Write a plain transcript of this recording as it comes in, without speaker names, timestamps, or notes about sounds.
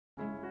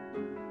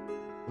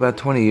About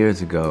 20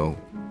 years ago,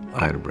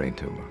 I had a brain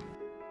tumor.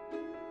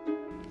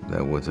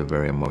 That was a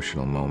very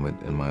emotional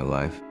moment in my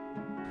life.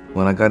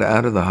 When I got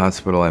out of the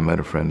hospital, I met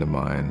a friend of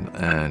mine,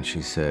 and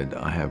she said,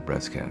 I have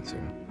breast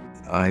cancer.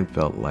 I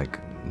felt like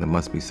there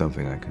must be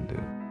something I can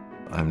do.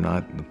 I'm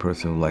not the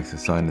person who likes to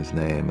sign his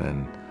name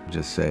and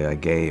just say, I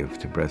gave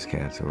to breast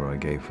cancer or I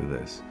gave for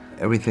this.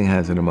 Everything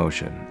has an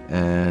emotion,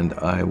 and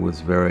I was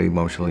very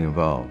emotionally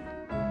involved.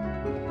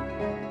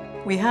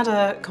 We had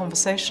a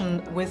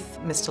conversation with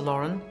Mr.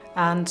 Lauren,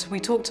 and we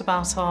talked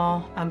about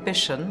our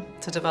ambition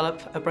to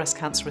develop a breast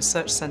cancer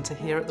research centre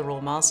here at the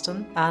Royal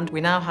Marsden. And we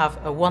now have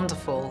a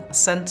wonderful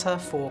centre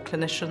for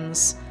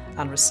clinicians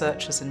and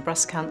researchers in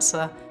breast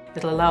cancer.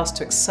 It'll allow us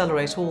to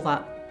accelerate all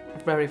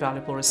that very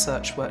valuable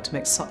research work to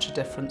make such a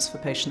difference for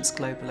patients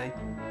globally.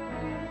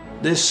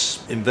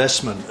 This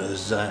investment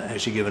has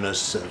actually given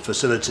us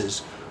facilities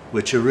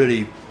which are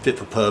really fit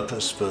for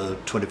purpose for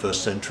 21st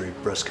century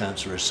breast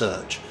cancer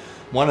research.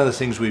 One of the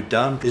things we've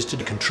done is to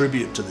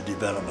contribute to the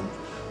development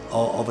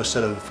of a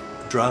set of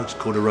drugs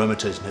called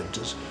aromatase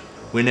inhibitors.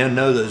 We now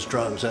know those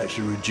drugs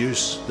actually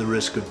reduce the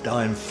risk of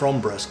dying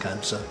from breast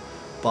cancer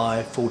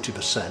by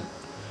 40%.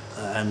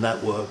 And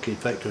that work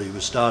effectively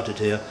was started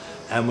here,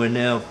 and we're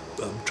now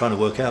trying to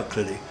work out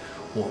clearly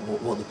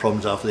what the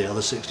problems are for the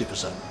other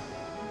 60%.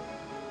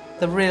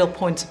 The real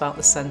point about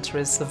the centre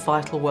is the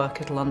vital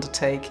work it'll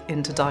undertake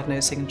into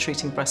diagnosing and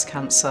treating breast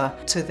cancer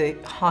to the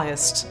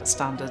highest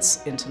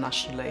standards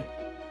internationally.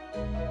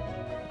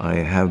 I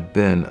have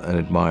been an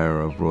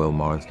admirer of Royal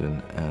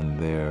Marsden and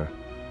their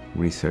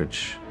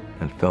research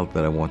and felt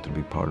that I want to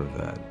be part of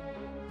that.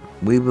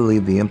 We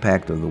believe the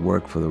impact of the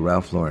work for the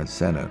Ralph Lauren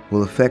Center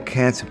will affect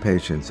cancer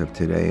patients of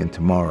today and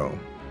tomorrow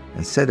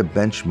and set a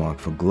benchmark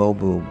for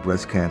global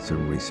breast cancer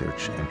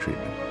research and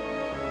treatment.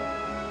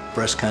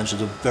 Breast cancer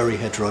is a very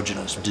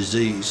heterogeneous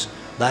disease.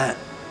 That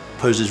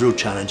poses real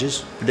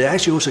challenges, but it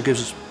actually also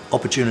gives us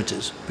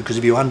opportunities, because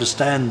if you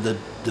understand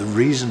the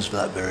reasons for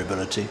that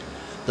variability,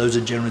 those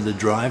are generally the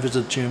drivers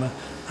of the tumour,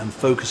 and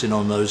focusing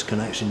on those can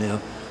actually now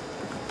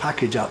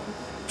package up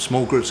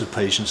small groups of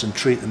patients and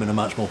treat them in a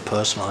much more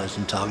personalised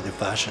and targeted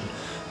fashion.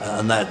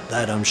 And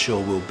that I'm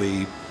sure will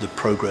be the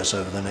progress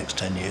over the next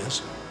 10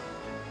 years.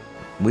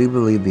 We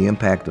believe the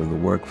impact of the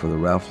work for the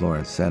Ralph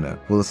Lauren Center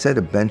will set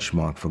a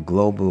benchmark for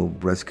global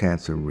breast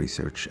cancer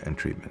research and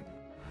treatment.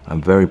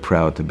 I'm very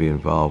proud to be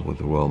involved with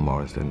the Royal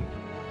Marsden.